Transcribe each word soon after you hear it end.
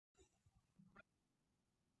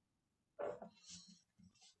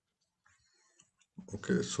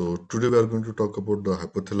Okay, so today we are going to talk about the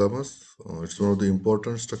hypothalamus. It's one of the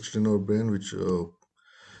important structures in our brain which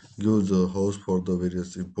gives a house for the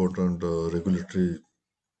various important regulatory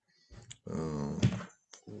uh,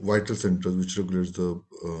 vital centers which regulates the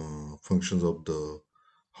functions of the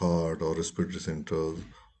heart or respiratory centers,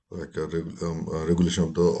 like regulation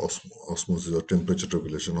of the osmosis or temperature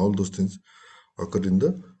regulation. All those things occur in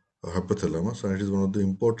the hypothalamus, and it is one of the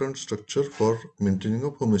important structure for maintaining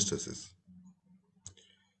of homeostasis.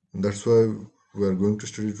 And that's why we are going to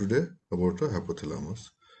study today about the hypothalamus.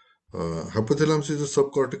 Hypothalamus is a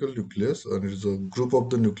subcortical nucleus, and it is a group of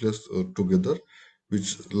the nucleus together,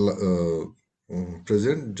 which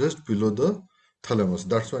present just below the thalamus.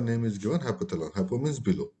 That's why name is given hypothalamus. Hypo means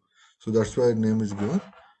below, so that's why name is given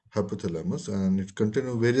hypothalamus, and it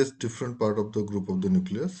contains various different part of the group of the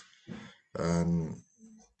nucleus, and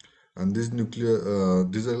these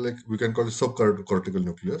are like we can call it subcortical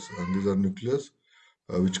nucleus, and these are nucleus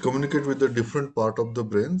which communicate with the different part of the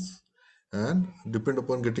brains, and depend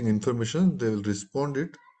upon getting information they will respond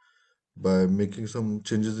it by making some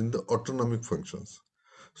changes in the autonomic functions.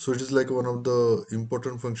 So it is like one of the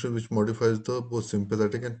important functions which modifies the both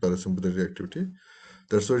sympathetic and parasympathetic activity.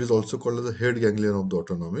 That's why it is also called as the head ganglion of the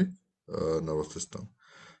autonomic nervous system.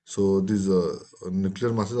 So these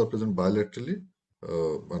nuclear masses are present bilaterally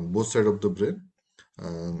on both sides of the brain,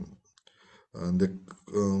 and they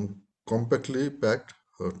compactly packed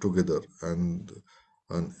together. And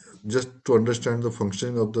just to understand the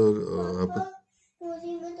functioning of the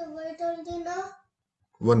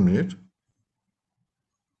 1 minute.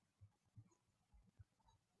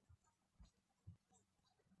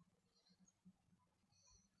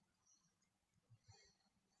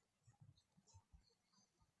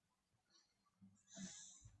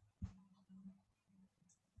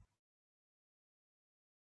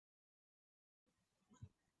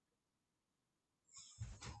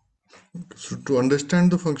 So to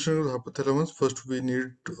understand the function of the hypothalamus, first we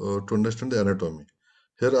need to understand the anatomy.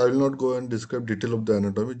 Here I will not go and describe detail of the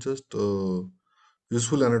anatomy, just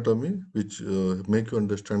useful anatomy which make you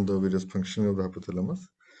understand the various functioning of the hypothalamus.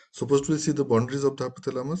 So first we see the boundaries of the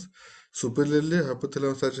hypothalamus. Superiorly,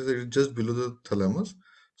 hypothalamus, as I said, is just below the thalamus.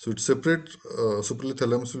 So it's separate. Superior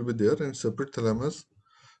thalamus will be there, and separate thalamus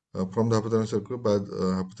from the hypothalamus circle by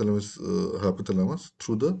the hypothalamus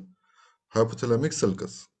through the hypothalamic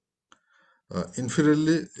sulcus.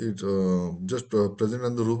 Inferiorly, it just present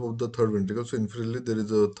on the roof of the third ventricle. So inferiorly, there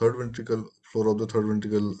is a third ventricle, floor of the third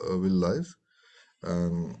ventricle will lies,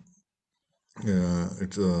 and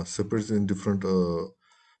it separates in different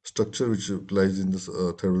structure which lies in this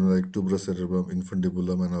third ventricle, like tuberous cerebrum,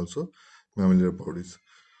 infundibulum, and also mammillary bodies.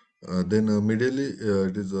 Then medially,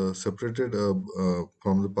 it is separated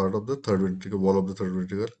from the part of the third ventricle, wall of the third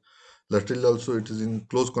ventricle. Laterally also, it is in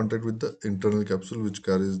close contact with the internal capsule, which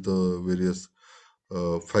carries the various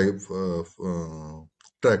five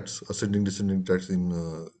tracts, ascending, descending tracts in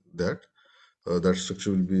that. That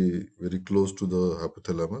structure will be very close to the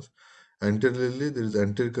hypothalamus. Anteriorly, there is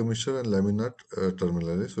anterior commissure and laminar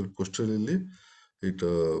terminalis. So posteriorly, it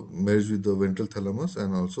merges with the ventral thalamus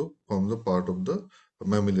and also forms a part of the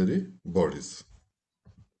mammillary bodies.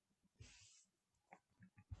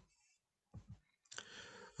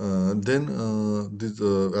 This,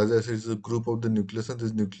 as I said, is a group of the nucleus, and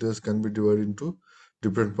this nucleus can be divided into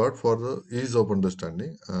different parts for the ease of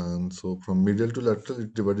understanding. And so, from medial to lateral,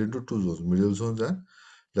 it's divided into two zones: medial zones and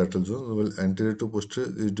lateral zones. Well, anterior to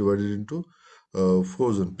posterior is divided into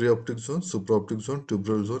four zones: preoptic zone, supraoptic zone,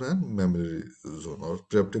 tuberal zone, and mammillary zone, or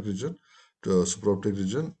preoptic region, supraoptic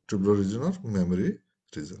region, tubular region, or mammillary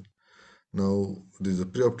region. Now, this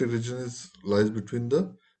preoptic region is lies between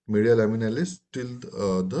the media laminalis till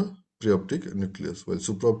the preoptic nucleus, while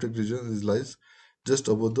supraoptic region is lies just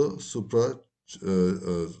above the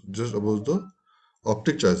just above the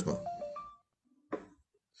optic chiasma,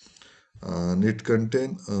 and it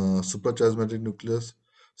contain suprachiasmatic nucleus,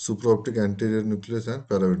 supraoptic anterior nucleus, and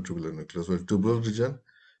paraventricular nucleus. While tubular region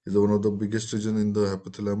is one of the biggest region in the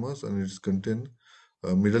hypothalamus, and it is contain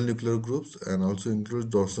middle nuclear groups and also includes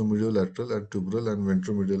dorsomedial, lateral, and tuberal, and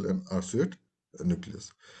ventromedial and arcuate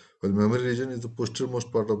nucleus. While mammary region is the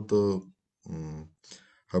posteriormost part of the um,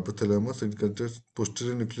 hypothalamus, it contains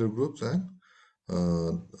posterior nuclear groups and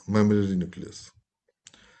uh, mammillary nucleus.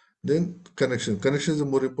 Then connection. Connection is a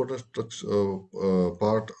more important structure,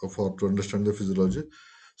 part for to understand the physiology.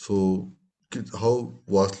 So how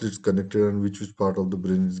vastly it's connected and which part of the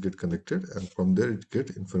brain is get connected, and from there it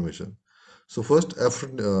get information. So first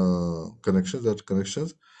afferent connections, that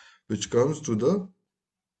connections which comes to the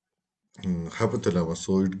hypothalamus.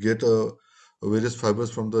 So it get various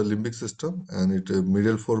fibers from the limbic system, and it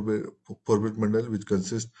medial forebrain bundle, which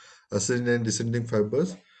consists ascending and descending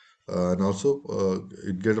fibers, and also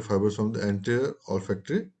it get fibers from the anterior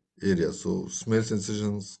olfactory area. So smell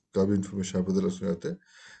sensations का भी information hypothalamus में आते हैं.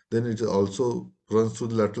 Then it also runs through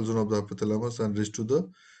the lateral zone of the hypothalamus and reach to the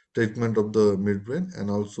treatment of the midbrain,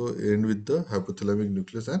 and also end with the hypothalamic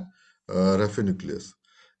nucleus and raphe nucleus.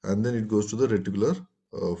 And then it goes to the reticular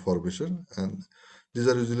formation, and these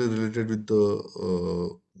are usually related with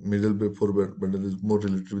the middle forebrain bundle is more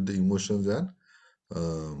related with the emotions and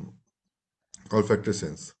um, olfactory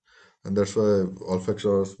sense. And that's why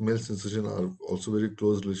olfactory or smell sensation are also very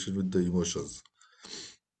close related with the emotions.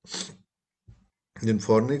 Then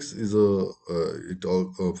fornix is a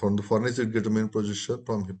from the fornix it get a main projection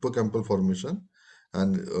from hippocampal formation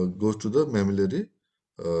and goes to the mammillary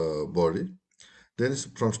body. Then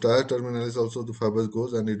from stria terminalis also the fibers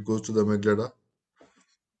goes and it goes to the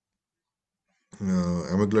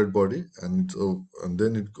amygdaloid body, and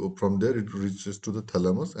then from there it reaches to the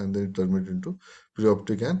thalamus, and then it terminates into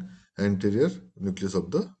preoptic and anterior nucleus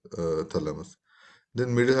of the thalamus.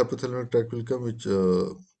 Then middle hypothalamic tract will come, which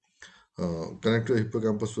connect to the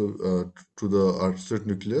hippocampus to the arcuate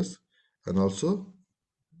nucleus, and also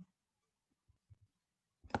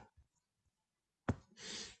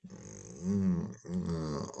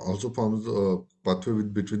also forms a pathway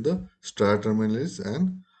between the stria terminalis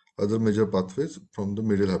and other major pathways from the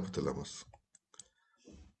medial hypothalamus.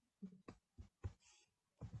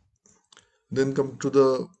 Then come to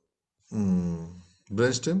the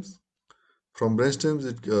brain stems. From brain stems,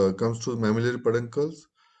 it comes to mammillary peduncles.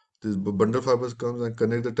 These bundle fibers comes and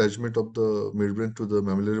connect the attachment of the midbrain to the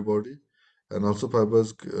mammillary body, and also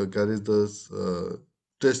fibers carries the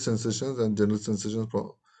taste sensations and general sensations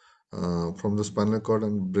from the spinal cord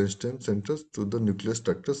and brainstem centers to the nucleus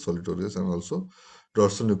tractus solitarius and also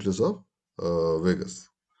dorsal nucleus of vagus.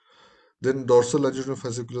 Then dorsal longitudinal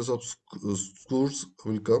fasciculus of screws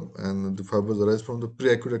will come, and the fibers arise from the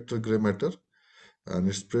preaqueductal gray matter, and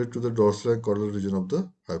it's spread to the dorsal and caudal region of the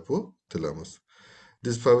hypothalamus.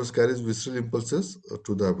 These fibers carries visceral impulses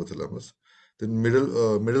to the hypothalamus. Then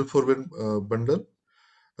middle forebrain bundle.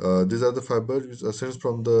 These are the fibers which ascends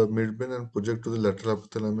from the midbrain and project to the lateral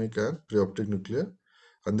hypothalamic and preoptic nuclei.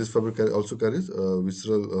 And this fiber also carries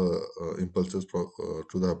visceral impulses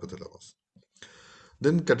to the hypothalamus.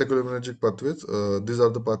 Then catecholaminergic pathways. These are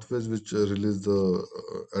the pathways which release the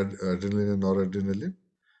adrenaline and noradrenaline,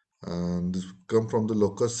 and this come from the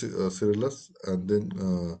locus ceruleus, and then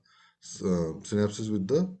synapses with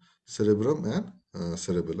the cerebrum and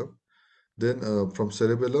cerebellum. Then from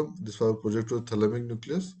cerebellum, this fiber project to the thalamic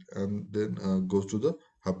nucleus, and then goes to the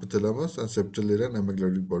hypothalamus and septal area and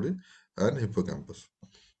amygdaloid body and hippocampus.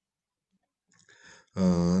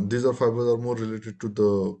 These are fibers are more related to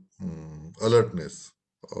the alertness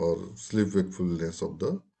or sleep wakefulness of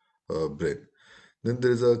the brain. Then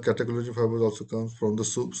there is a catechology fibers also comes from the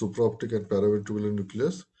supraoptic and paraventricular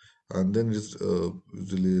nucleus, and then it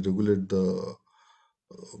usually regulate the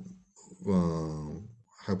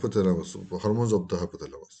hypothalamus hormones of the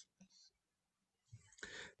hypothalamus.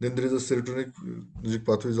 Then there is a serotonergic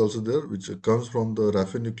pathway is also there, which comes from the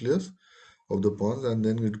raphe nucleus of the pons, and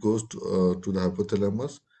then it goes to the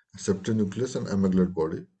hypothalamus, septal nucleus, and amygdaloid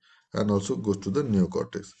body, and also goes to the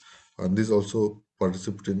neocortex. And these also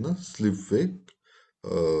participate in the sleep-wake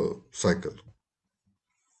cycle.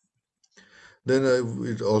 Then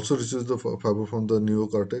it also receives the fiber from the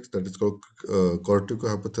neocortex, that is called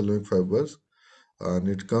corticohypothalamic fibers, and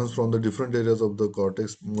it comes from the different areas of the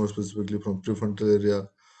cortex, more specifically from prefrontal area,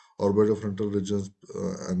 orbitofrontal regions,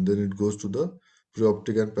 and then it goes to the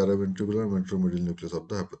preoptic and paraventricular and ventromedial nucleus of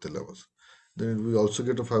the hypothalamus. Then we also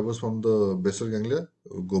get the fibers from the basal ganglia,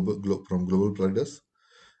 from global pallidus,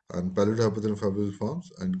 and pallid-hypothalamic fibrous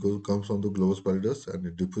forms and comes from the globus pallidus, and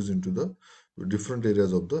it diffuses into the different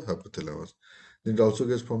areas of the hypothalamus. Then it also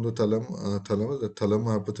gets from the thalamus, the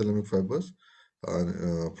thalamo-hypothalamic fibers,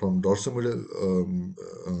 from dorsomedial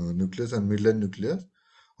nucleus and midline nucleus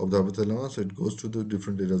of the hypothalamus. So it goes to the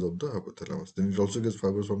different areas of the hypothalamus. Then it also gets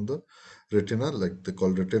fibers from the retina, like they call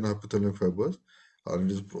retina hypothalamic fibers, and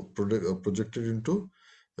it is projected into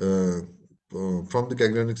from the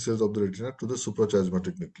ganglionic cells of the retina to the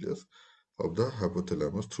suprachiasmatic nucleus of the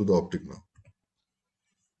hypothalamus through the optic nerve.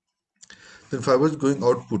 Then fibers going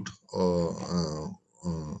output,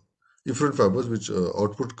 efferent fibers which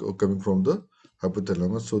output coming from the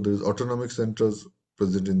hypothalamus. So there is autonomic centers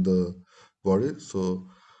present in the body. So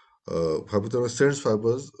hypothalamus sends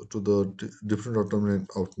fibers to the different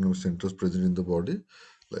autonomic centers present in the body,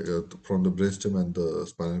 like from the brainstem and the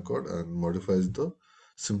spinal cord, and modifies the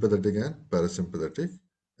sympathetic and parasympathetic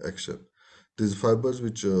action. these fibers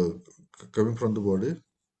which coming from the body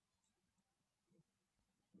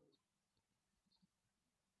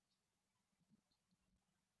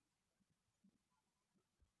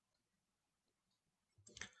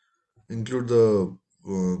include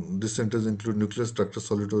these centers include nucleus tractus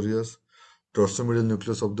solitarius, dorsomedial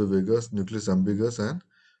nucleus of the vagus, nucleus ambiguous, and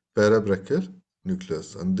parabrachial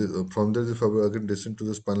nucleus. And from there, the fiber again descend to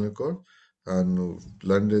the spinal cord and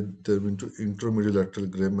landed them into intermedial lateral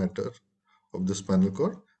gray matter of the spinal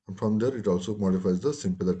cord. And from there, it also modifies the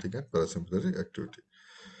sympathetic and parasympathetic activity.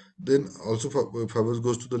 Then also fibers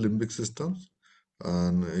goes to the limbic systems,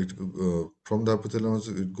 and it from the hypothalamus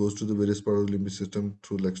it goes to the various part of the limbic system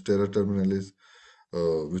through like stera terminalis,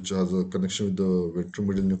 which has a connection with the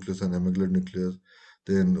ventromedial nucleus and amygdaloid nucleus.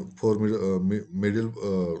 Then medial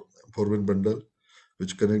forebrain bundle,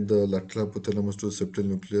 which connect the lateral hypothalamus to the septal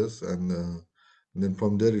nucleus, and then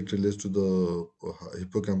from there it relates to the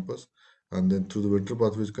hippocampus, and then through the ventral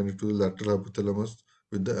pathway it connect to the lateral hypothalamus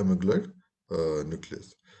with the amygdaloid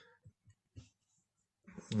nucleus.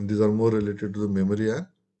 And these are more related to the memory and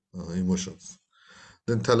emotions.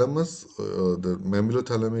 Then thalamus, the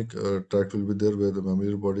mammillothalamic tract will be there where the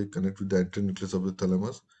mammillary body connect with the anterior nucleus of the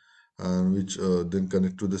thalamus, and which then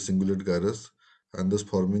connect to the cingulate gyrus, and thus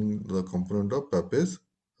forming the component of Pape's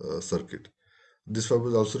circuit. This fiber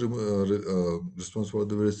is also responsible for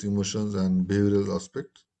the various emotions and behavioral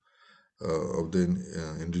aspects of the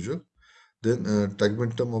individual. Then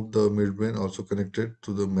tegmentum of the midbrain also connected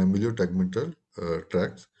to the mammilio-tegmental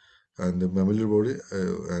tracts and the mammillary body,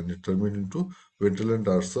 and it terminates into ventral and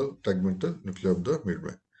dorsal tegmental nuclei of the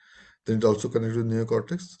midbrain. Then it also connects with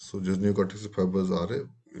neocortex. So just neocortex fibers are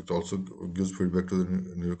it also gives feedback to the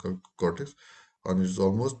neocortex, and it's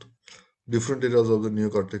almost different areas of the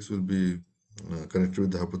neocortex will be connected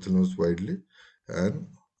with the hypothalamus widely, and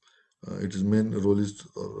its main role is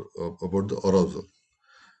about the arousal.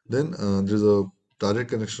 Then there is a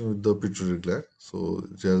direct connection with the pituitary gland. So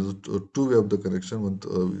there is a two-way of the connection, one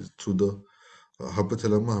is through the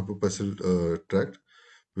hypothalamus hypophyseal tract,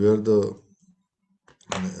 where the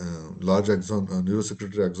large axon,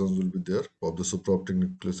 neurosecretory axons will be there of the supraoptic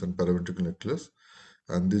nucleus and paraventricular nucleus,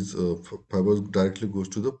 and these fibers directly goes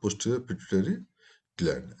to the posterior pituitary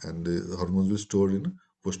gland, and the hormones will stored in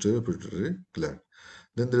posterior pituitary gland.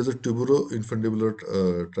 Then there is a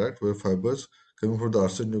tuberoinfundibular tract where fibers coming from the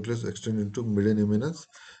arched nucleus extend into median eminence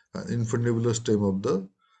and infundibular stem of the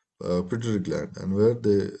pituitary gland, and where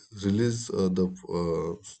they release the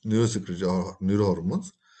neurosecretory or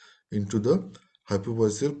neurohormones into the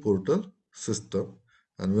hypophyseal portal system,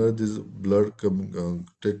 and where this blood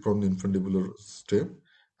take from the infundibular stem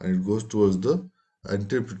and it goes towards the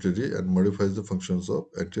anterior pituitary and modifies the functions of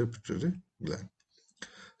anterior pituitary gland.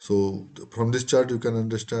 So from this chart, you can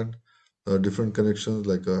understand different connections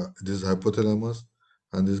like this hypothalamus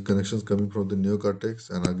and these connections coming from the neocortex,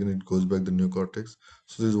 and again it goes back the neocortex.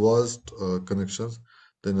 So these vast connections.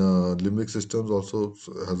 Then limbic systems also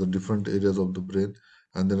has a different areas of the brain,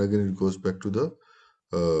 and then again it goes back to the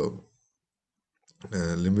uh,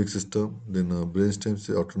 limbic system. Then brainstem,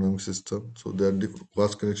 the autonomic system. So there are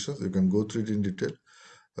vast connections. You can go through it in detail,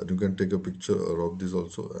 and you can take a picture of this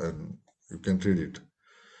also, and you can read it.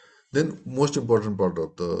 Then most important part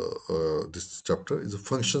of the this chapter is the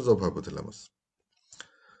functions of hypothalamus.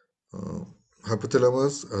 Uh,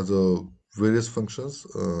 Hypothalamus has various functions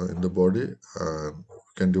in the body, and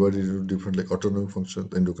can divide it into different like autonomic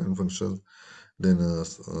functions, endocrine functions, then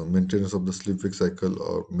maintenance of the sleep-wake cycle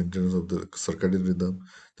or maintenance of the circadian rhythm,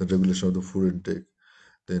 then regulation of the food intake,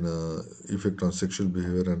 then effect on sexual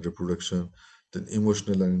behavior and reproduction, then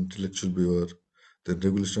emotional and intellectual behavior, then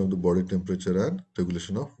regulation of the body temperature and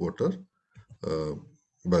regulation of water uh,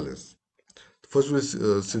 balance. First, we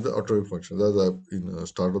see the autonomic functions. As I in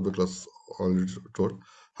start of the class already told,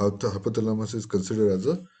 how the hypothalamus is considered as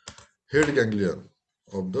a head ganglion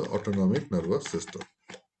of the autonomic nervous system.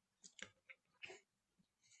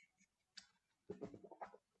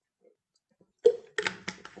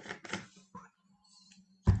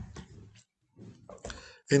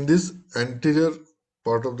 In this anterior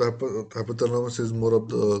part of the hypothalamus is more of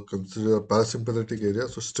the considered parasympathetic area.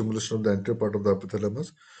 So stimulation of the anterior part of the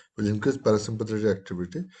hypothalamus will increase parasympathetic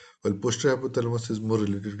activity, while posterior hypothalamus is more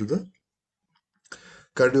related to the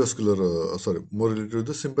cardiovascular, more related to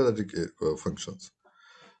the sympathetic functions.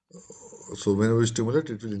 So whenever we stimulate,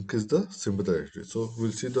 it will increase the sympathetic activity. So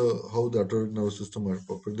we'll see the how the autonomic nervous system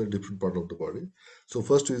operate the different part of the body. So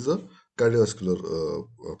first is the cardiovascular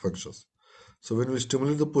functions. So when we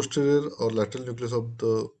stimulate the posterior or lateral nucleus of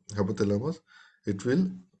the hypothalamus, it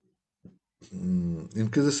will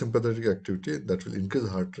increase the sympathetic activity that will increase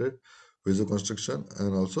heart rate, vasoconstriction,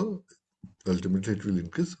 and also Ultimately, it will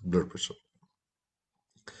increase blood pressure.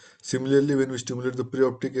 Similarly, when we stimulate the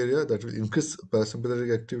preoptic area, that will increase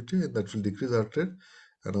parasympathetic activity and that will decrease heart rate,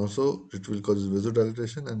 and also it will cause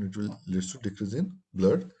vasodilation and it will lead to decrease in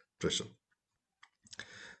blood pressure.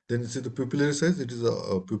 Then you see the pupillary size. It is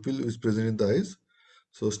a pupil is present in the eyes.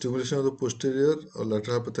 So stimulation of the posterior or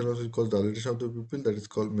lateral hypothalamus will cause dilatation of the pupil, that is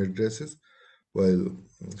called mydriasis, while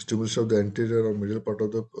stimulation of the anterior or middle part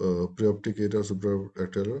of the preoptic area or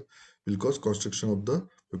supraoptic will cause constriction of the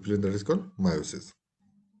pupil, and that is called miosis.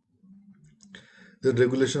 The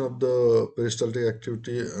regulation of the peristaltic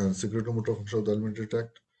activity and secretomotor function of the alimentary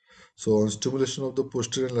tract. So on stimulation of the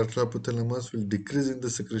posterior and lateral hypothalamus will decrease in the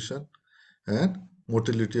secretion and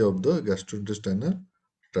motility of the gastrointestinal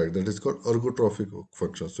tract, that is called ergotrophic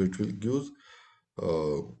function. So it will give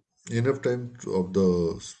uh, enough time of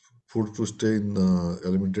the food to stay in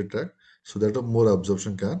alimentary tract so that a more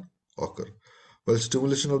absorption can occur. While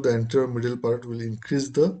stimulation of the anterior middle part will increase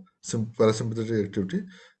the parasympathetic activity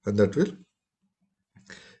and that will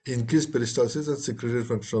increase peristalsis and secretory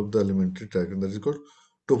function of the alimentary tract, and that is called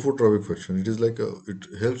topotropic function. It is like it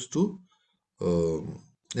helps to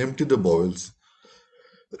empty the bowels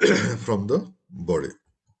from the body.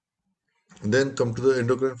 And then come to the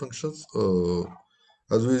endocrine functions.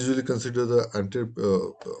 As we usually consider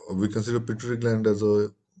the we consider pituitary gland as a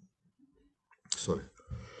sorry.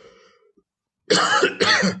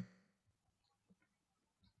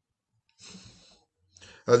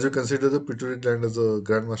 As we consider the pituitary gland as a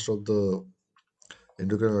grandmaster of the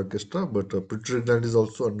endocrine orchestra, but pituitary gland is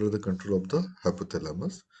also under the control of the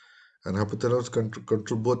hypothalamus. And hypothalamus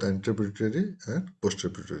control both anterior pituitary and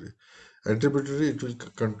posterior pituitary. Anterior pituitary it will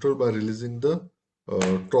control by releasing the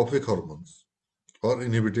trophic hormones or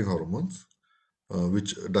inhibiting hormones,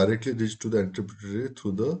 which directly reach to the anterior pituitary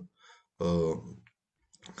through the uh,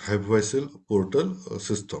 hypophyseal portal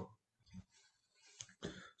system.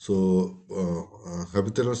 So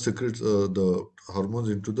hypothalamus secretes the hormones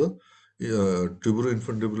into the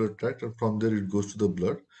tuberoinfundibular tract, and from there it goes to the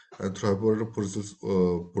blood, and through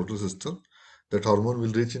portal system, that hormone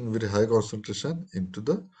will reach in very high concentration into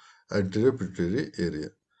the anterior pituitary area,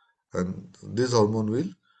 and this hormone will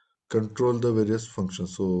control the various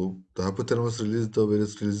functions. So the hypothalamus release the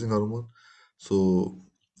various releasing hormone. So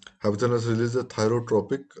hypothalamus release the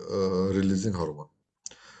thyrotropic releasing hormone.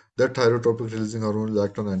 That thyrotropic releasing hormone will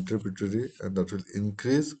act on anterior pituitary and that will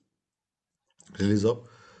increase release of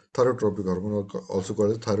thyrotropic hormone, or also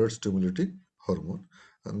called as thyroid stimulating hormone.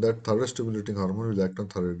 And that thyroid stimulating hormone will act on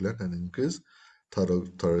thyroid gland and increase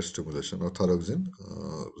thyroid stimulation or thyroxine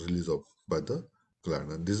release of by the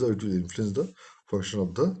gland. And this is how it will influence the function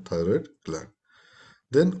of the thyroid gland.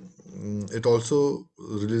 Then it also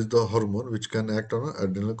releases the hormone which can act on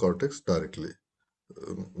adrenal cortex directly,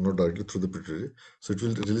 not directly through the pituitary. So it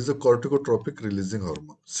will release a corticotropic releasing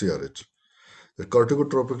hormone, CRH. The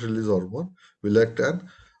corticotropic release hormone will act on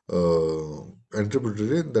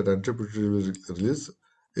anteropituitary, and that anteropituitary will release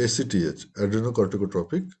ACTH,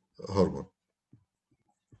 adrenocorticotropic hormone.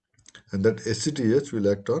 And that ACTH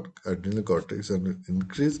will act on adrenal cortex and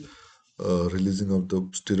increase releasing of the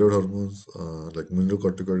steroid hormones like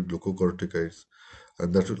mineralocorticoid, glucocorticoids,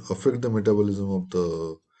 and that will affect the metabolism of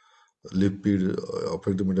the lipid,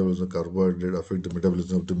 affect the metabolism of carbohydrate, affect the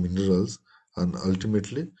metabolism of the minerals, and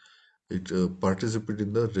ultimately it participates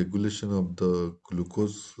in the regulation of the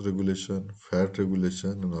glucose regulation, fat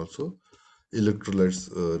regulation, and also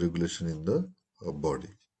electrolytes regulation in the body.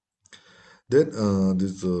 Then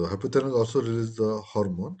this hypothalamus also releases the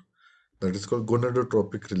hormone that is called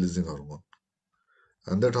gonadotropic releasing hormone,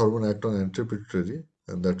 and that hormone acts on anterior pituitary,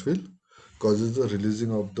 and that will causes the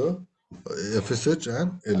releasing of the FSH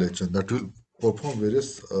and LH, and that will perform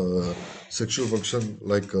various sexual function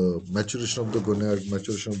like maturation of the gonad,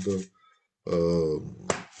 maturation of the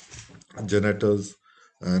genitals,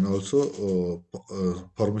 and also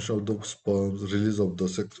formation of the sperms, release of the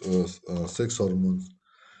sex hormones,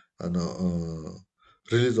 and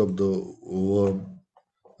release of the worm,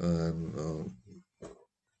 and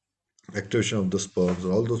activation of the sperms.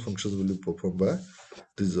 All those functions will be performed by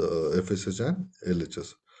these FSH and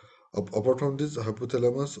LHS. Apart from this,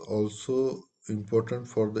 hypothalamus also important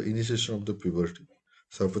for the initiation of the puberty.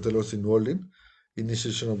 So hypothalamus involved in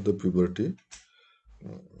initiation of the puberty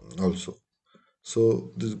also.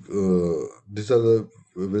 So these are the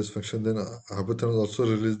various functions. Then hypothalamus also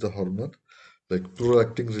release the hormone like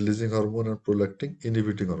prolactin releasing hormone and prolactin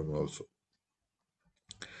inhibiting hormone also.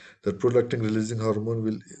 The prolactin releasing hormone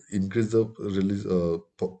will increase the release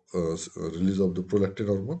of the prolactin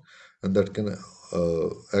hormone, and that can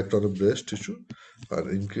act on the breast tissue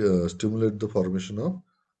and stimulate the formation of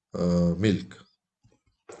milk.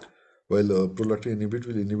 while prolactin inhibit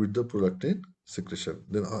will inhibit the prolactin secretion.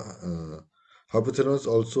 Then hypothalamus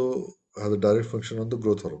also has a direct function on the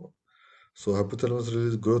growth hormone. So hypothalamus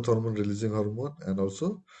releases growth hormone releasing hormone and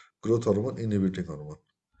also growth hormone inhibiting hormone.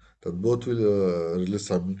 That both will release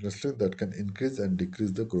simultaneously, that can increase and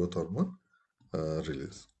decrease the growth hormone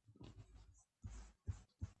release.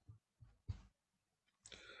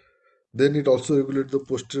 Then it also regulates the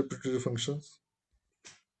posterior pituitary functions.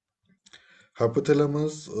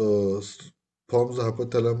 Hypothalamus forms the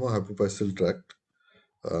hypothalamo-hypophyseal tract,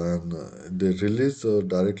 and they release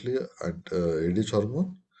directly at ADH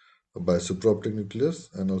hormone by supraoptic nucleus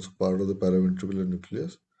and also part of the paraventricular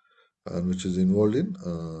nucleus, and which is involved in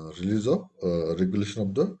release of regulation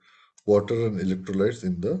of the water and electrolytes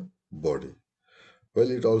in the body. Well,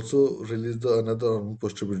 it also releases the another hormone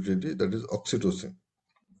posteriority, that is oxytocin,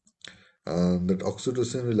 and that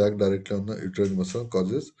oxytocin will act directly on the uterine muscle,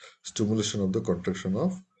 causes stimulation of the contraction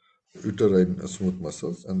of uterine smooth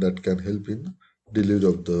muscles, and that can help in delivery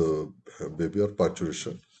of the baby or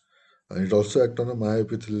parturition. And it also acts on a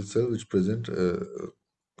myoepithelial cell which present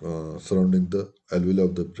surrounding the alveoli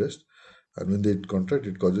of the breast, and when they contract,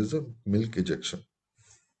 it causes a milk ejection.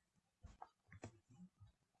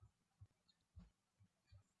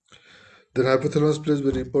 Then hypothalamus plays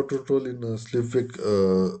very important role in sleep-wake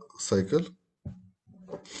cycle.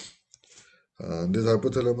 And this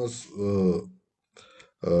hypothalamus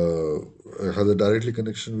has a directly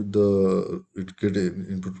connection with the, it get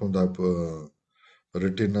input from the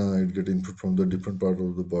retina, it get input from the different part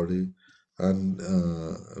of the body, and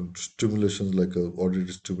stimulations like auditory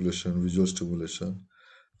stimulation, visual stimulation,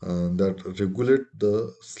 that regulate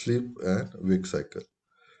the sleep and wake cycle,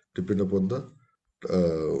 depend upon the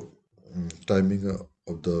timing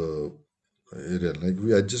of the area. Like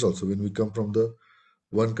we adjust also when we come from the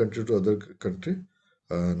one country to other country,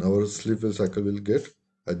 and our sleep cycle will get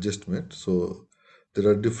adjustment. So there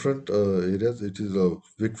are different areas. It is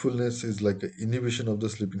wakefulness is like an inhibition of the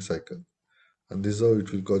sleeping cycle, and this is how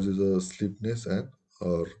it will causes a sleepiness and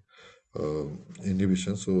or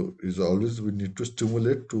inhibition. So is always we need to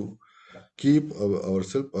stimulate to keep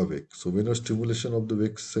ourselves awake. So when a stimulation of the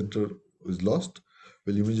wake center is lost,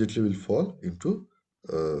 we'll immediately will fall into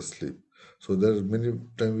sleep. So there are many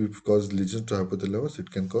times if cause lesions to hypothalamus, it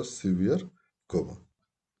can cause severe coma.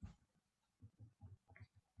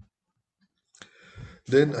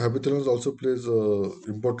 Then hypothalamus also plays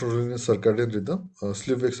important role in circadian rhythm.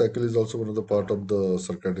 Sleep-wake cycle is also one of the part of the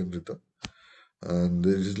circadian rhythm, and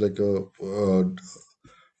there is like a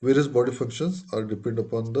various body functions are depend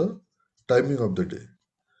upon the timing of the day.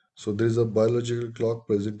 So there is a biological clock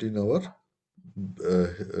present in our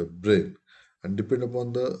brain, and depend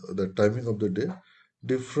upon the timing of the day,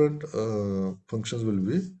 different functions will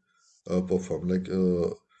be performed. Like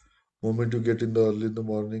moment you get in the early in the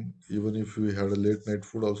morning, even if you had a late night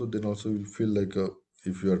food also, then also you feel like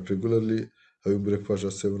if you are regularly having breakfast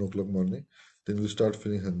at 7 o'clock morning, then you start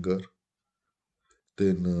feeling hunger.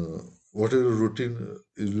 Then whatever routine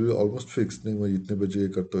is will be almost fixed. नहीं मैं इतने बजे ये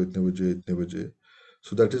करता हूँ, इतने बजे इतने बजे.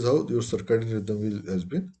 So that is how your circadian rhythm has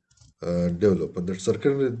been developed. And that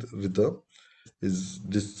circadian rhythm is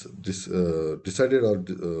decided or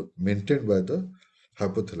maintained by the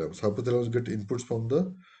hypothalamus. Hypothalamus get inputs from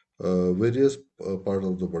the various part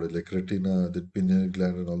of the body like retina, the pineal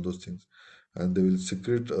gland, and all those things, and they will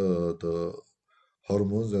secrete the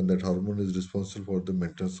hormones, and that hormone is responsible for the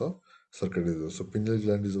maintenance of circadian rhythm. So pineal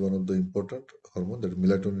gland is one of the important hormone, that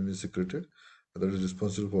melatonin is secreted, and that is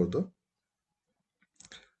responsible for the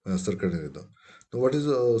circadian rhythm. Now, what is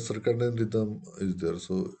circadian rhythm is there?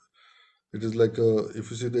 So it is like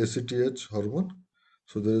if you see the ACTH hormone,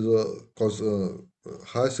 so there is a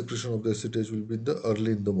high secretion of the ACTH will be in the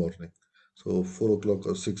early in the morning. So 4 o'clock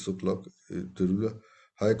or 6 o'clock, there will be a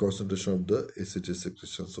high concentration of the ACTH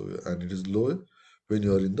secretion. So and it is low when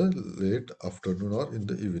you are in the late afternoon or in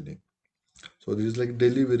the evening. So there is like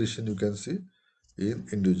daily variation you can see in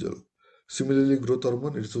individual. Similarly, growth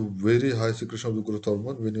hormone, it's a very high secretion of the growth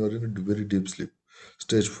hormone when you are in a very deep sleep,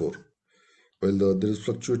 stage 4. While there is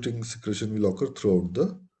fluctuating secretion will occur throughout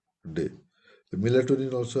the day. The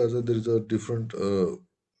melatonin also has there is a different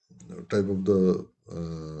type of the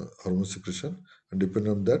hormone secretion, and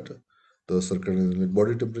depending on that, the circadian like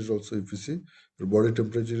body temperature also. If you see, your body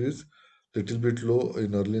temperature is little bit low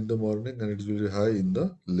in early in the morning, and it is very high in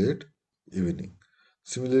the late evening.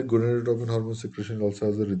 Similarly, gonadotropin hormone secretion also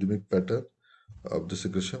has a rhythmic pattern of the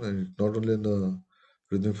secretion, and it not only in the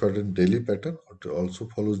rhythmic pattern daily pattern, it also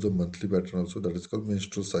follows the monthly pattern also, that is called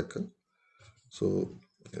menstrual cycle. So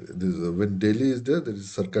this, when daily is there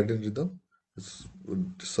is circadian rhythm. It's,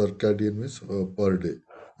 circadian means per day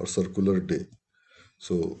or circular day.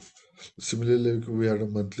 So similarly, we had a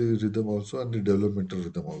monthly rhythm also and the developmental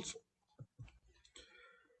rhythm also.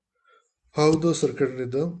 How the circadian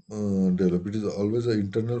rhythm develop? It is always an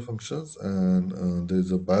internal functions, and there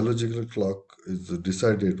is a biological clock is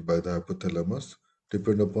decided by the hypothalamus,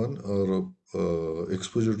 depend upon our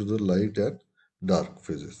exposure to the light and dark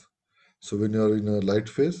phases. So when you are in a light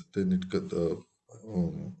phase, then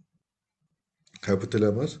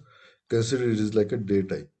hypothalamus consider it is like a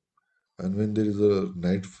daytime, and when there is a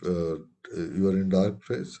night, you are in dark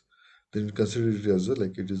phase, then you consider it as a,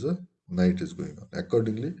 like it is a night is going on.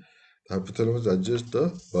 Accordingly, the hypothalamus adjusts the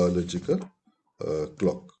biological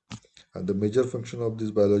clock, and the major function of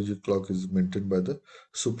this biological clock is maintained by the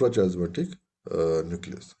suprachiasmatic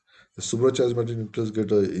nucleus. The suprachiasmatic nucleus get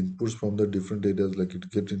inputs from the different areas, like it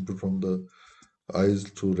get input from the eyes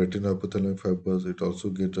through retina hypothalamic fibers. It also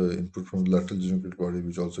get input from the lateral genomic body,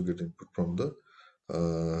 which also get input from the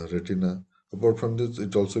retina. Apart from this,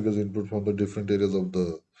 it also gets input from the different areas of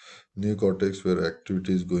the neocortex where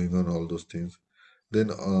activity is going on, all those things. Then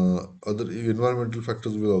other environmental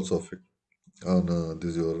factors will also affect on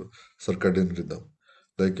this your circadian rhythm,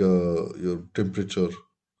 like your temperature.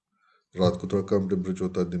 रात को थोड़ा कम temperature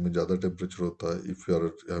होता है, दिन में ज़्यादा temperature होता है. If you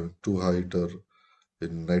are having too high heater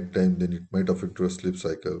in night time, then it might affect your sleep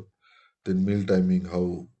cycle. Then meal timing,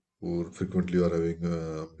 how frequently you are having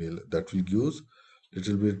a meal, that will give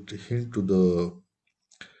little bit hint to the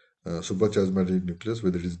suprachiasmatic nucleus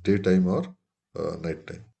whether it is daytime or night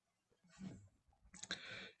time.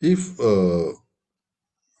 If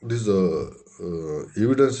this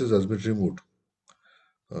evidences has been removed,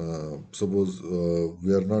 suppose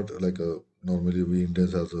we are not like a normally we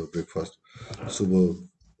Indians has a breakfast. सुबह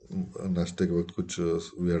नाश्ते के वक्त कुछ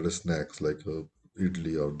we had a snacks like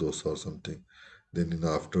idli or dosa or something. Then in the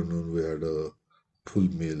afternoon we had a full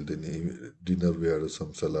meal. Then in dinner we had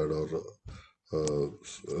some salad or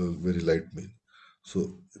very light meal.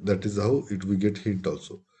 So that is how it we get hint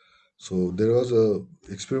also. So there was a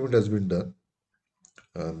experiment has been done,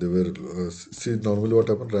 and they were see normally what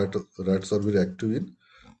happened, rats are very active in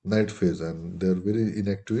night phase and they are very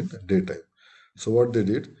inactive in daytime. So what they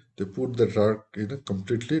did, they put the rat in a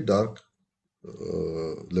completely dark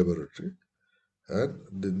laboratory, and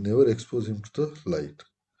they never expose him to the light.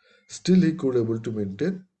 Still he could able to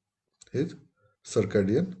maintain his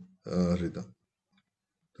circadian rhythm.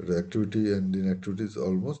 The activity and inactivity is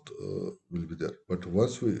almost will be there, but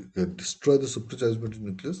once we destroy the suprachiasmatic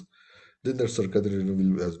nucleus, then that circadian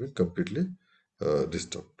rhythm will has been completely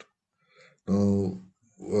disturbed. Now,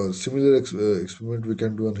 similar experiment we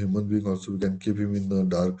can do on human being also. We can keep him in a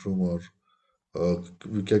dark room, or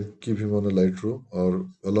we can keep him on a light room, or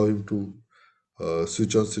allow him to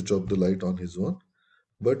switch on, switch off the light on his own,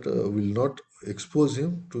 but will not expose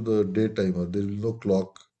him to the daytime, or there will be no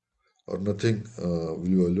clock or nothing will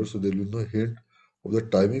be available, so there will be no hint of the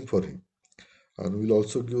timing for him. And we'll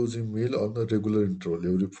also give him meal on a regular interval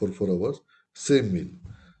every 4 hours, same meal.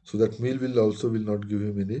 So that meal will also will not give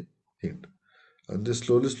him any hint. And then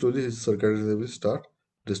slowly his circadian rhythm will start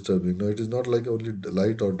disturbing. Now it is not like only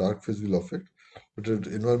light or dark phase will affect, but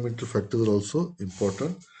environmental factors are also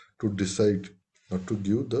important to decide, not to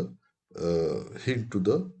give the hint to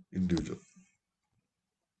the individual.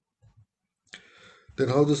 Then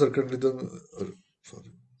how the circadian rhythm?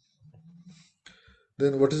 Sorry.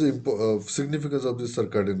 Then what is the significance of this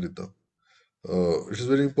circadian rhythm? It is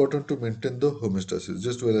very important to maintain the homeostasis.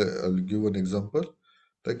 Just I'll give an example,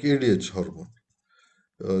 like ADH hormone.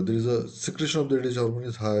 There is a secretion of the ADH hormone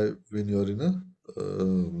is high when you are in a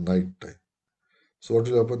night time. So what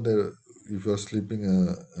will happen there if you are sleeping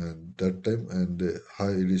at that time and the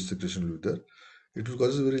high ADH secretion will be there? It will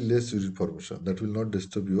cause very less urine formation. That will not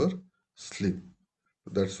disturb your sleep.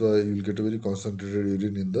 That's why you will get a very concentrated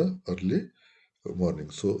urine in the early morning.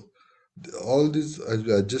 So all these has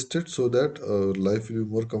been adjusted so that life will be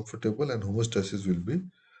more comfortable and homeostasis will be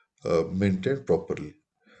maintained properly.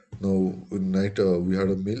 Now in night we had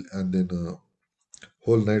a meal, and then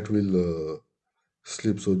whole night we'll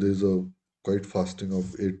sleep. So there's a quite fasting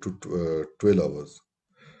of 8 to 12 hours.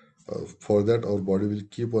 For that, our body will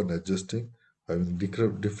keep on adjusting, having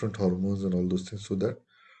different hormones and all those things, so that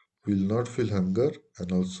we will not feel hunger,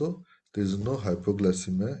 and also there is no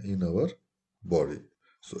hypoglycemia in our body.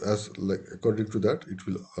 So as like according to that, it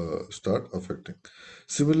will start affecting.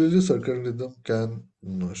 Similarly, circadian rhythm can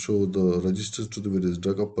show the registers to the various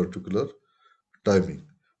drug of particular timing,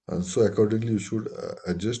 and so accordingly you should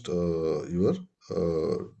adjust your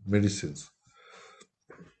medicines.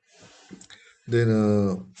 Then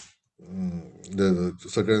the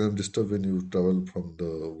circadian rhythm disturb when you travel from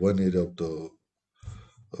the one area of the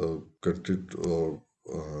country or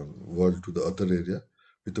world to the other area.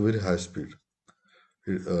 with a very high speed.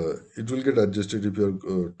 It will get adjusted if you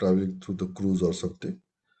are traveling through the cruise or something.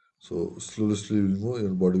 So slowly will move,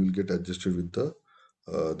 your body will get adjusted with the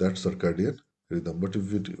that circadian rhythm. But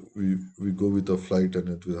if we go with a flight and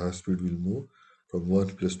it with high speed will move from one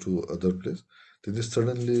place to other place, then this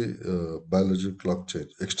suddenly biological clock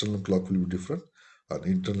change. External clock will be different, and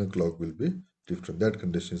internal clock will be different. That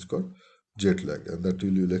condition is called jet lag, and that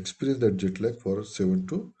you will experience that jet lag for 7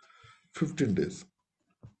 to 15 days.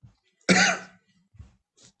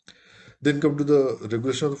 Then come to the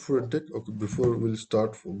regulation of the food intake. Okay, before we'll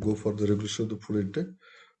go for the regulation of the food intake,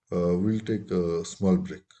 we'll take a small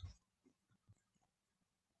break.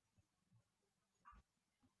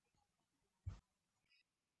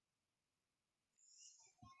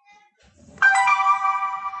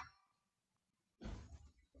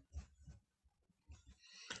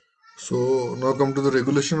 So now come to the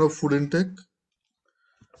regulation of food intake.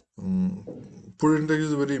 Food intake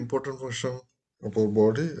is a very important function of our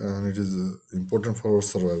body, and it is important for our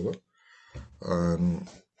survival. And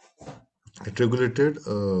it regulated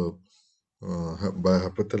by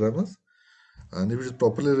hypothalamus, and if it is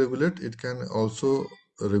properly regulated, it can also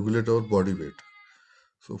regulate our body weight.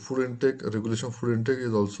 So food intake, regulation of food intake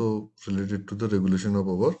is also related to the regulation of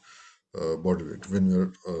our body weight when we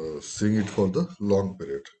are seeing it for the long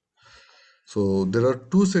period. So there are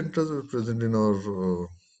two centers present in our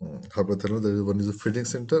hypothalamus. There is one is a feeding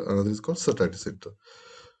center, another is called satiety center.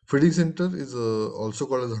 Feeding center is also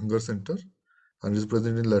called as hunger center and is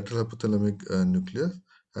present in lateral hypothalamic nucleus.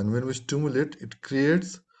 And when we stimulate, it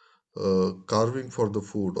creates carving for the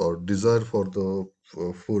food or desire for the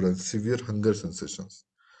food and severe hunger sensations.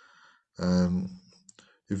 And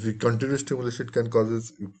if we continue stimulation, it can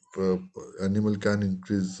causes animal can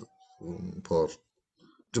increase for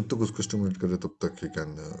जब तक उसको stimulate करे तब तक he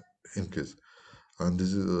can increase, and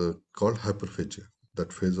this is called hyperphagia.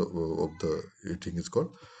 That phase of the eating is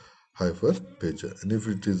called hyperphagia, and if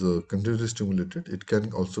it is continuously stimulated, it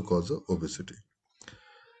can also cause obesity.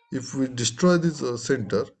 If we destroy this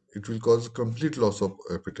center, it will cause complete loss of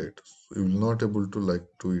appetite. You will not able to like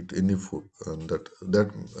to eat any food, and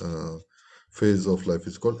that phase of life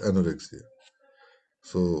is called anorexia.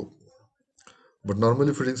 So, but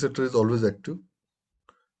normally feeding center is always active,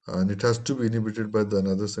 and it has to be inhibited by the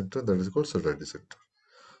another center that is called satiety center.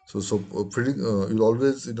 So feeding you'll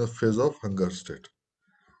always in a phase of hunger state,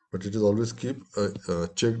 but it is always keep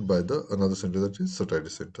checked by the another center that is satiety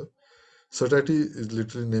center. Satiety is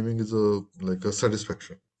literally naming is a like a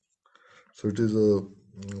satisfaction. So it is a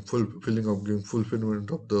full feeling of giving fulfillment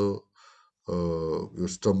of the your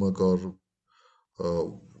stomach or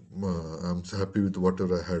I'm happy with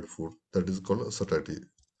whatever I had food. That is called a satiety.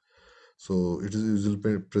 So it is usually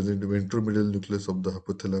present in the ventromedial nucleus of the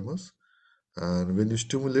hypothalamus, and when you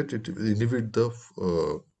stimulate it, will inhibit the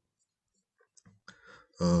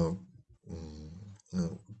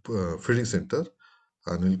uh, feeding center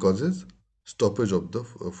and will causes stoppage of the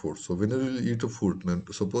food. So whenever you eat a food, and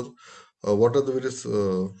suppose what are the various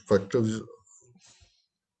factors?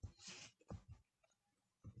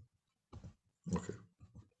 Okay,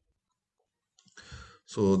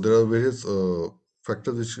 so there are various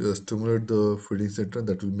factors which stimulate the feeding center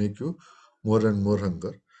that will make you more and more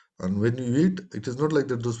hunger. And when you eat, it is not like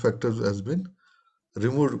that those factors has been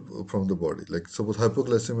removed from the body. Like suppose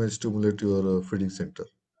hypoglycemia stimulate your feeding center,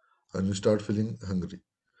 and you start feeling hungry.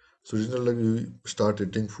 So it's not like you start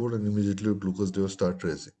eating food and immediately your glucose level start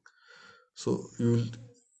rising. So you will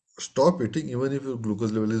stop eating even if your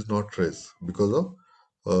glucose level is not raised because of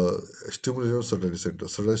stimulation of satiety center.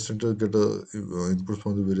 Satiety center get input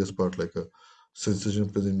from the various part like a sensation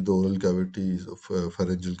present in the oral cavity,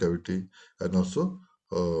 pharyngeal cavity, and also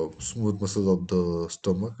smooth muscles of the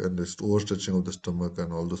stomach and the overstretching of the stomach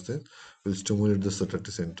and all those things will stimulate the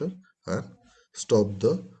satiety center and stop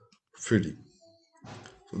the feeding.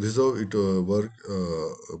 So this is how it work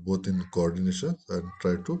both in coordination and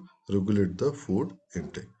try to regulate the food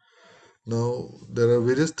intake. Now there are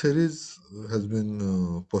various theories has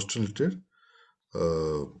been postulated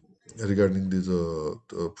uh, regarding these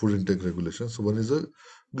food intake regulations. So one is a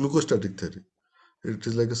glucostatic theory. It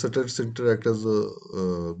is like a certain center act as a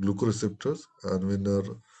glucoreceptors and when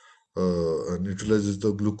are and utilizes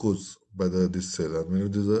the glucose by the this cell, and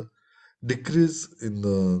when there is a decrease in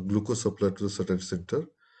the glucose supply to the satiety center,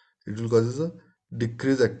 it will causes a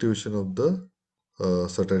decreased activation of the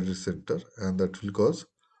satiety center, and that will cause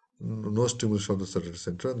no stimulation of the satiety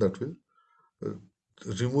center, and that will uh,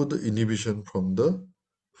 remove the inhibition from the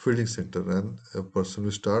feeding center, and a person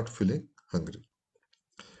will start feeling hungry.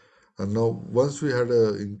 And now once we had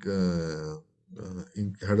a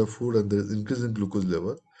had a food and there is increase in glucose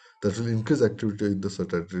level, that will increase activity in the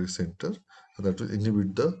circadian center, and that will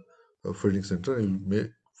inhibit the feeding center, and you may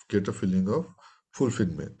get a feeling of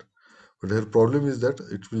fulfillment. But the problem is that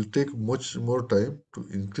it will take much more time to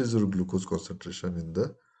increase your glucose concentration in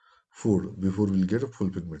the food before we'll get a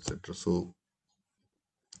fulfillment center. So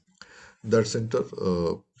that center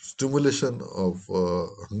stimulation of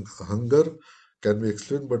hunger can be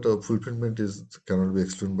explained, but fulfillment is cannot be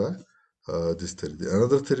explained by this theory.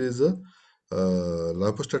 Another theory is a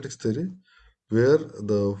lipostatic theory, where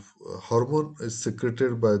the hormone is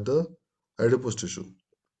secreted by the adipose tissue,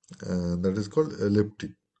 and that is called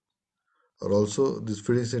leptin. Or also, this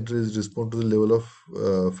feeding center is respond to the level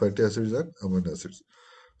of fatty acids and amino acids.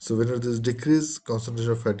 So when there is decreased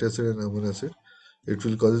concentration of fatty acid and amino acid, it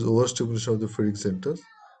will cause overstimulation of the feeding centers,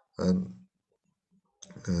 and,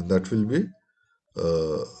 and that will be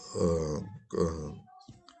uh, uh, uh,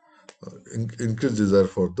 increased desire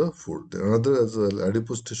for the food. The another as well,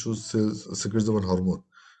 adipose tissue cells secretes one hormone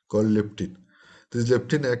called leptin. This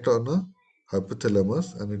leptin act on a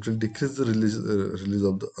hypothalamus, and it will decrease the release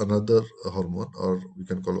of the another hormone, or we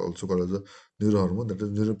can also call as a neurohormone, that is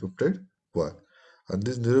neuropeptide Y. And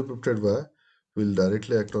this neuropeptide Y will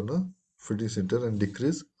directly act on a feeding center and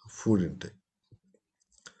decrease food intake.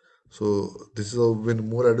 So this is how, when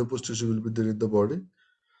more adipose tissue will be there in the body,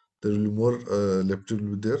 there will be more leptin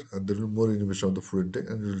will be there, and there will be more inhibition of the food intake,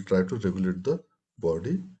 and it will try to regulate the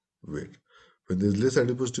body weight. When there is less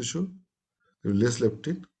adipose tissue, there will be less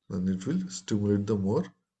leptin, and it will stimulate the more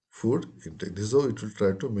food intake. This is how it will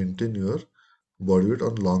try to maintain your body weight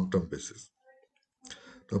on long-term basis.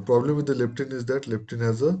 The problem with the leptin is that leptin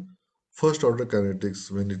has a first order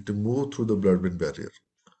kinetics when it moves through the blood-brain barrier.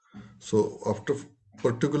 So after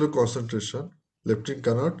particular concentration, leptin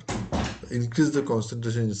cannot increase the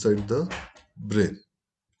concentration inside the brain,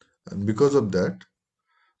 and because of that,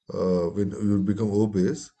 when you become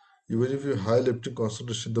obese, even if you high leptin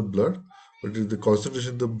concentration in the blood, but if the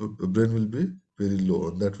concentration in the brain will be very low,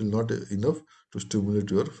 and that will not enough to stimulate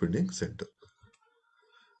your feeding center.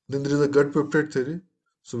 Then there is a gut peptide theory.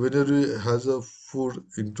 So whenever you has a food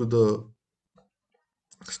into the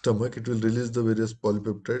stomach, it will release the various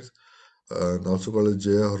polypeptides, and also called as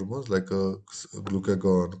GI hormones like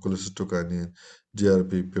glucagon, cholecystokinin,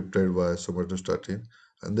 GRP, peptide Y, somatostatin,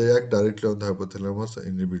 and they act directly on the hypothalamus and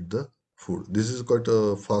inhibit the food. This is quite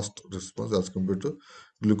a fast response as compared to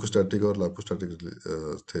glucostatic or lipostatic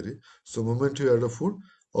theory. So, moment you add a food,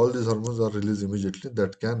 all these hormones are released immediately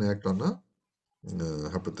that can act on a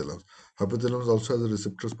hypothalamus. Hypothalamus also has a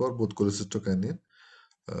receptors for both cholecystokinin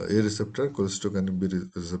A receptor, cholecystokinin B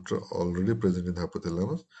receptor already present in the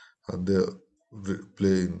hypothalamus, and they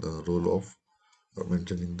play in the role of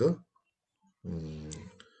maintaining the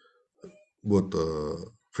both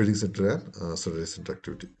feeding center and circulatory center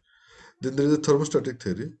activity. Then there is a thermostatic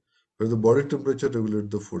theory where the body temperature regulates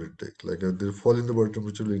the food intake. Like the fall in the body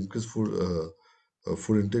temperature will increase food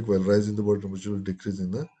intake, while rise in the body temperature will decrease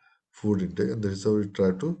in the food intake, and that is how we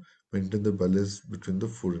try to maintain the balance between the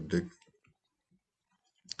food intake.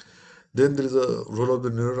 Then there is a role of the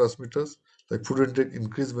neurotransmitters. Like food intake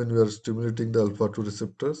increase when we are stimulating the alpha 2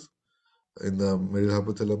 receptors in the middle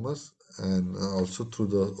hypothalamus, and also through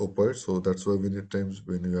the opioids. So that's why many times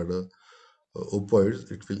when you add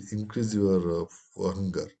opioids, it will increase your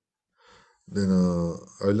hunger. Then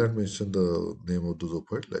I will not mention the name of those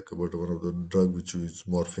opioids, like about one of the drug which is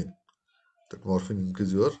morphine. That morphine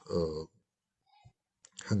increase your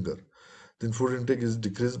hunger. Then food intake is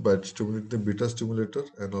decreased by stimulating the beta stimulator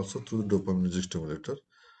and also through the dopaminergic stimulator,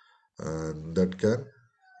 and that can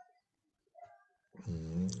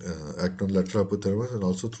act on lateral hypothalamus and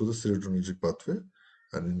also through the serotonergic pathway,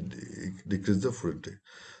 and decrease the food intake.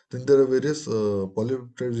 Then there are various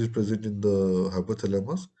polypeptides present in the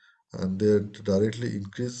hypothalamus, and they directly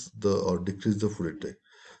increase the or decrease the food intake.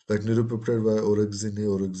 Like neuropeptide by orexin A,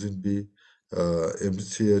 orexin B,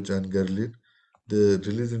 MCH, and ghrelin, they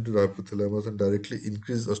release into the hypothalamus and directly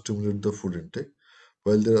increase or stimulate the food intake.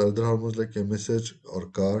 While there are other hormones like MSH or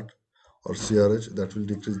CART or CRH that will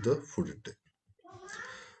decrease the food intake.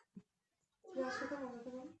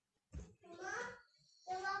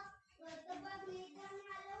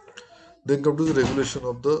 Then come to the regulation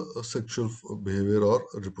of the sexual behavior or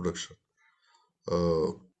reproduction.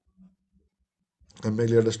 Uh,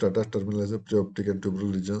 Mammalian strata, terminal as a preoptic and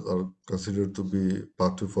tuberal regions are considered to be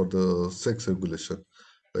pathway for the sex regulation,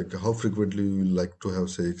 like how frequently you like to have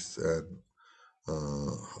sex, and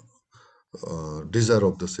uh, desire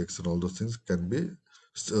of the sex, and all those things can be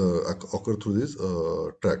occur through this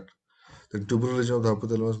tract. Then tuberal region of the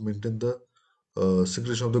hypothalamus maintain the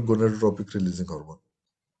secretion of the gonadotropic releasing hormone,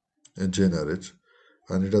 GnRH,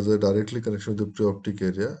 and it has a directly connection with the preoptic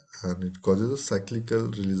area, and it causes a cyclical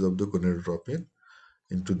release of the gonadotropin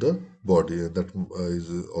into the body, and that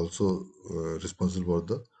is also responsible for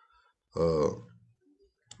the uh,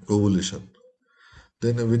 ovulation.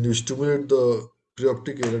 Then when you stimulate the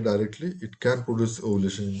preoptic area directly, it can produce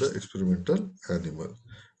ovulation in the experimental animal.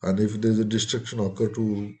 And if there is a destruction occur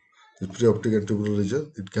to the preoptic and tubular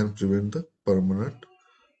region, it can prevent the permanent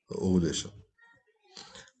ovulation.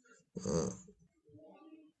 Uh,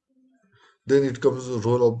 then it comes to the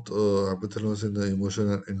role of hypothalamus in the emotion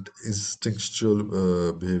and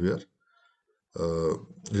instinctual behavior. Uh,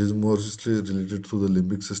 it is mostly related to the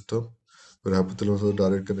limbic system, where hypothalamus has a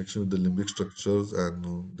direct connection with the limbic structures, and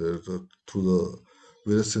there's through the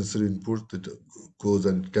various sensory input that goes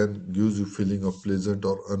and it can gives you feeling of pleasant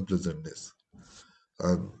or unpleasantness,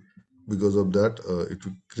 and because of that, it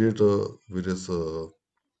will create a various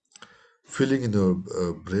feeling in your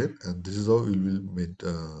brain, and this is how you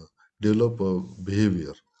will develop a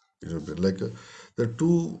behavior in your brain. Like there are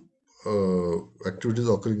two activities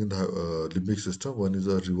occurring in the limbic system. One is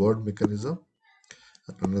a reward mechanism,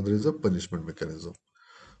 and another is a punishment mechanism.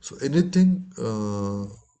 So anything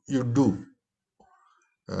you do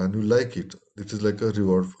and you like it, it is like a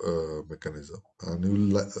reward mechanism, and you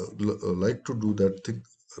like to do that thing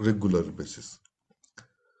regular basis.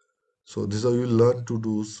 So this is how you learn to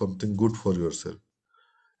do something good for yourself.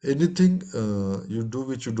 Anything you do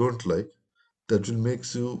which you don't like, that will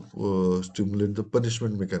makes you stimulate the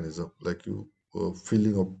punishment mechanism, like you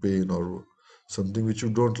feeling of pain or something which you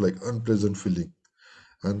don't like, unpleasant feeling,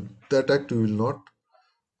 and that act you will not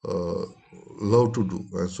uh, love to do,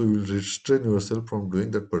 and so you will restrain yourself from doing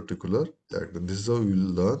that particular act, and this is how you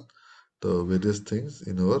will learn the various things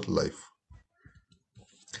in our life.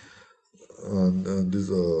 And these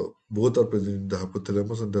both are present in the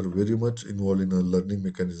hypothalamus, and they're very much involved in a learning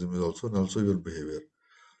mechanism also, and also your behavior.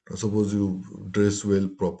 Now, suppose you dress well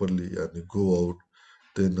properly and you go out,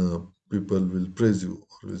 then people will praise you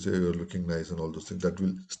or will say you're looking nice and all those things. That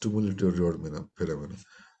will stimulate your reward phenomena,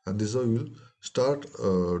 and this is how you will start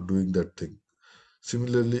doing that thing.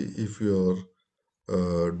 Similarly, if you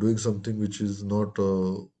are doing something which is not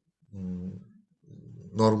mm,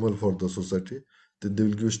 normal for the society, then they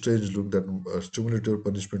will give strange look that stimulate your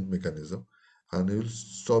punishment mechanism, and you will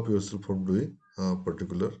stop yourself from doing a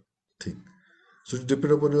particular thing. So it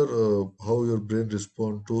depends upon your how your brain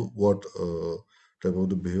respond to what type of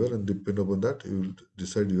the behavior, and depend upon that you will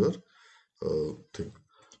decide your thing.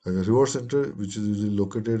 Like a reward center, which is usually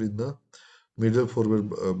located in the medial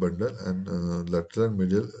forehead bundle and lateral and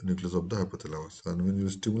medial nucleus of the hypothalamus. And when you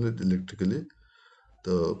stimulate electrically,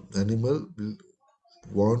 the animal will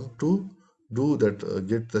want to do that,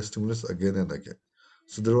 get the stimulus again and again.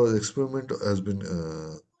 So there was experiment has been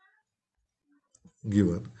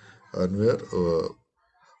given, and where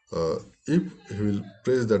if he will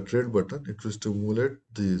press that red button, it will stimulate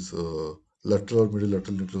this lateral or medial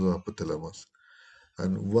lateral nucleus of hypothalamus.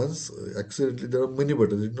 And once accidentally, there are many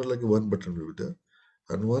buttons. It's not like one button will be there.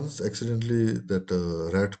 And once accidentally that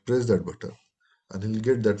rat press that button, and he'll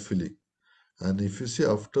get that feeling. And if you see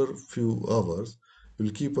after few hours,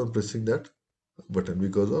 you'll keep on pressing that button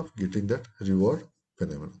because of getting that reward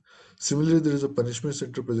phenomenon. Similarly, there is a punishment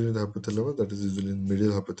center present in the hypothalamus, that is usually in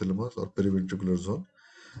medial hypothalamus or periventricular zone.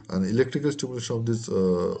 And electrical stimulation of this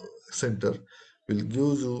center will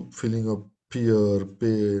give you feeling of fear,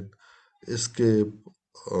 pain, escape.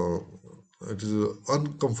 Uh, it is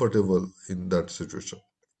uncomfortable in that situation.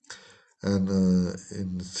 And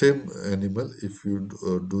in same animal, if you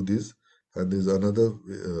do this, and there's another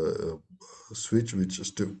switch which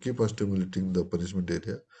keep on stimulating the punishment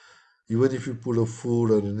area. Even if you put a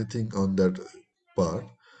food or anything on that part,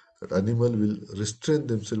 that animal will restrain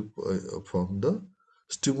themselves from the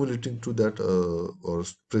stimulating to that or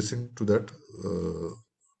pressing to that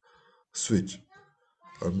switch,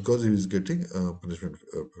 because he is getting punishment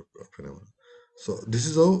phenomenon. So this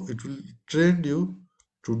is how it will train you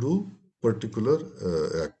to do particular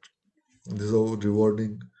act. This is how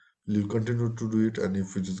rewarding. You continue to do it, and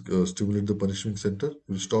if it is stimulate the punishment center,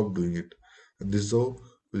 you will stop doing it. And this is how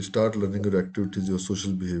you start learning your activities, your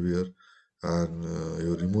social behavior, and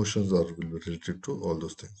your emotions are will be related to all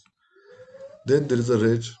those things. Then there is a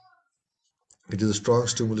rage. It is a strong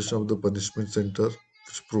stimulation of the punishment center,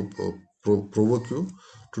 which provoke you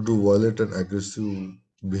to do violent and aggressive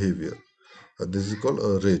behavior. This is called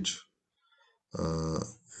a rage. Uh,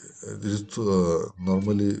 this is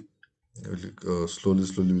normally slowly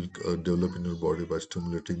will develop in your body by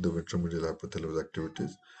stimulating the ventromedial hypothalamus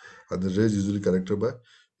activities. And the rage usually characterized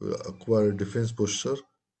by acquire defense posture,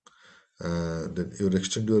 then you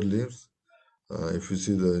extend your limbs, If you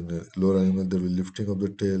see the in a lower animal, there will lifting of the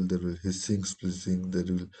tail, there will hissing, splitting, there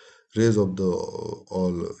will raise of the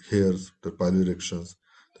all hairs, the piloerections,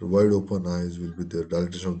 the wide open eyes will be there,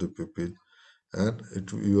 dilatation of the pupil, and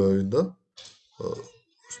you are in the uh,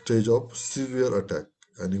 stage of severe attack.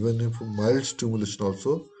 And even if mild stimulation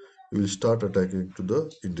also, you will start attacking to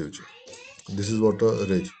the individual. This is what a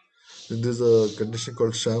rage. Then there is a condition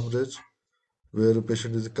called sham rage, where a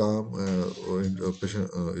patient is calm, a patient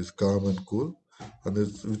is calm and cool, and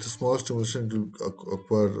with a small stimulation, it will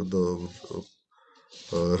acquire the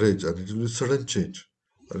rage, and it will be sudden change,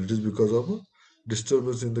 and it is because of a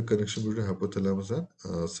disturbance in the connection between hypothalamus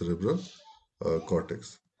and cerebral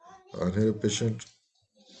cortex. And here, patient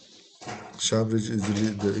sham rage easily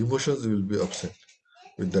the emotions will be absent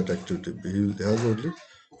with that activity. He has only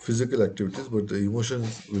physical activities, but the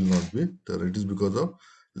emotions will not be there. It is because of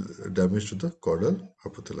damage to the caudal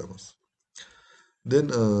hypothalamus. Then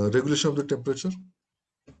regulation of the temperature.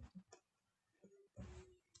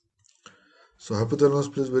 So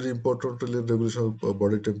hypothalamus plays very important role in regulation of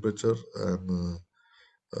body temperature, and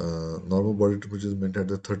normal body temperature is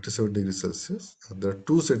maintained at 37 degrees Celsius. And there are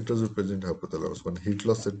two centers present in hypothalamus: one heat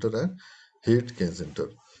loss center and heat gain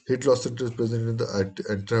center. Heat loss center is present in the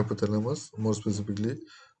anterior hypothalamus, more specifically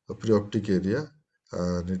a preoptic area,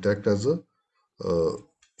 and it acts as a uh,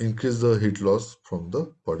 increase the heat loss from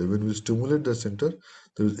the body. When we stimulate the center,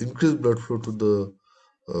 there is increased blood flow to the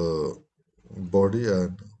uh, body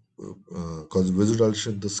and cause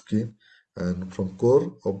vasodilation in the skin, and from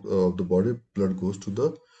core of the body blood goes to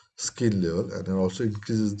the skin level, and it also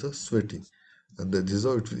increases the sweating, and this is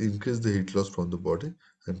how it will increase the heat loss from the body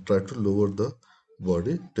and try to lower the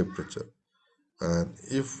body temperature. And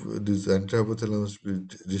if this antihypothalamus will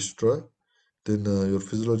destroy, then your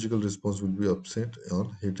physiological response will be absent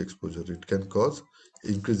on heat exposure. It can cause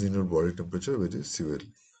increase in your body temperature very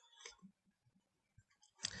severely.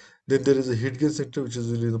 Then there is a heat gain center, which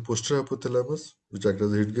is really in the posterior hypothalamus, which acts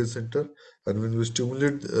as a heat gain center. And when we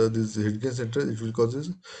stimulate this heat gain center, it will cause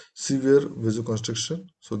severe vasoconstriction.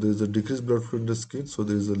 So there is a decreased blood flow in the skin. So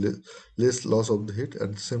there is a less loss of the heat.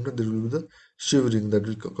 At the same time, there will be the shivering that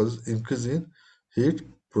will cause increase in heat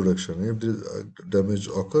production. If there is damage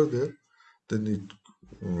occur there, then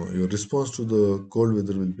your response to the cold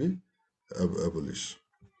weather will be abolished.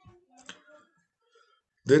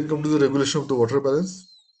 Then come to the regulation of the water balance.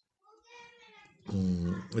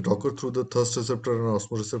 It occurs through the thirst receptor and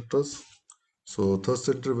osmoreceptors. So thirst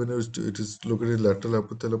center, whenever it is located in lateral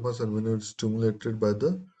hypothalamus, and whenever it's stimulated by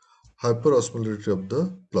the hyperosmolarity of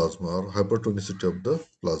the plasma or hypertonicity of the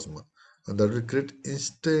plasma, and that will create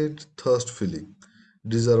instant thirst feeling,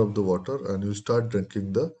 desire of the water, and you start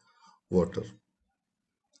drinking the water.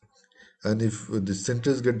 And if the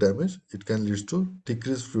centers get damaged, it can lead to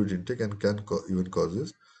decreased fluid intake and can even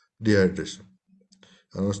causes dehydration.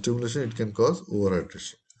 And on stimulation, it can cause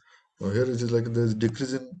overhydration. Now here it is like there is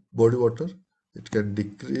decrease in body water. It can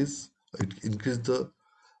increase the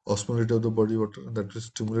osmolarity of the body water, and that will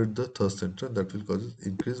stimulate the thirst center, and that will cause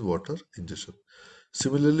increased water ingestion.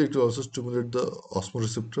 Similarly, it will also stimulate the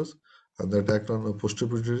osmoreceptors, and that act on a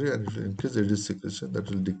posterior pituitary, and it will increase AD secretion, that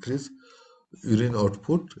will decrease urine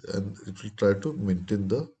output, and it will try to maintain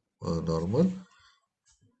the normal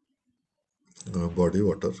body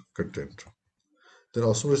water content. Then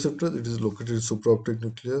osmoreceptor, it is located in supraoptic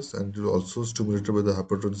nucleus, and it is also stimulated by the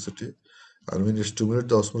hypertonicity. And when you stimulate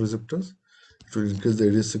the osmoreceptors, it will increase the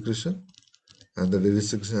ADH secretion, and the ADH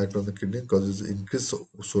secretion act on the kidney and causes increased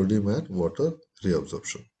sodium and water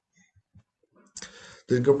reabsorption.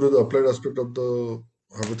 Then come to the applied aspect of the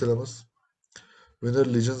hypothalamus. When the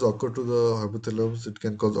lesions occur to the hypothalamus, it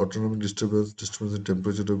can cause autonomic disturbance, disturbance in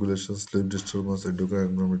temperature regulation, sleep disturbance, endocrine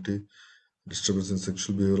abnormality, disturbance in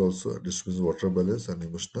sexual behavior, also disturbance in water balance, and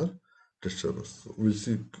emotional disturbance. We'll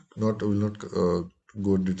see. Will not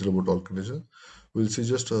go in detail about all conditions. We'll see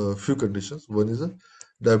just a few conditions. One is a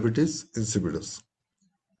diabetes insipidus.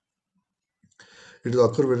 It is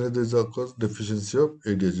occur when there is occurs deficiency of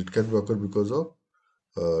ADH. It can be occur because of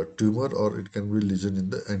tumor, or it can be lesion in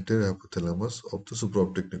the anterior hypothalamus of the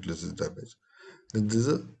supraoptic nucleus is damaged. Then there is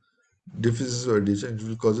a deficiency of ADH, and it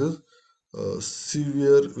will causes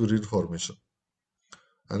severe urine formation.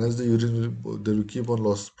 And as the urine they will keep on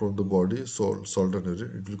loss from the body, salt and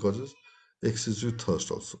urine, it will causes excessive thirst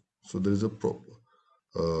also. So there is a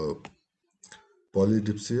uh,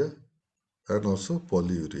 polydipsia and also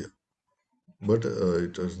polyuria, but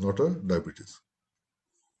it is not a diabetes.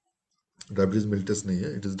 Diabetes mellitus nahi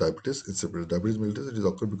hai, it is diabetes insipidus. Diabetes mellitus, it is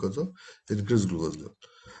occurred because of increased glucose level.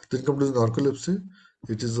 Then come to the narcolepsy.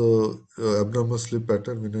 It is a abnormal sleep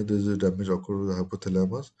pattern when there is a damage occurred to the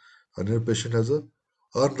hypothalamus, and here patient has a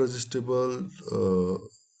unresistible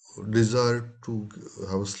desire to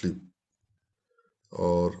have a sleep,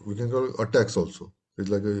 or we can call it attacks also. It's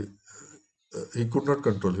like a he could not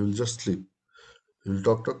control. He will just sleep. He will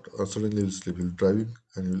talk, suddenly he will sleep. He will driving,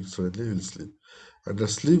 and suddenly he will sleep. And the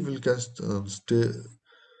sleep will can stay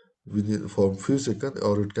within for few seconds,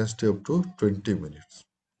 or it can stay up to 20 minutes.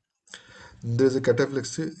 There is a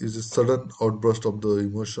cataplexy, is a sudden outburst of the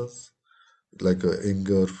emotions like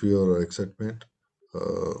anger, fear, or excitement,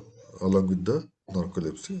 uh, along with the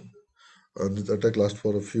narcolepsy. And this attack lasts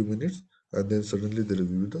for a few minutes, and then suddenly there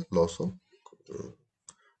will be the loss of,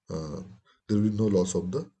 uh, there will be no loss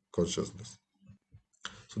of the consciousness.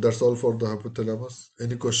 So that's all for the hypothalamus.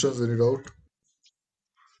 Any questions? Any doubt?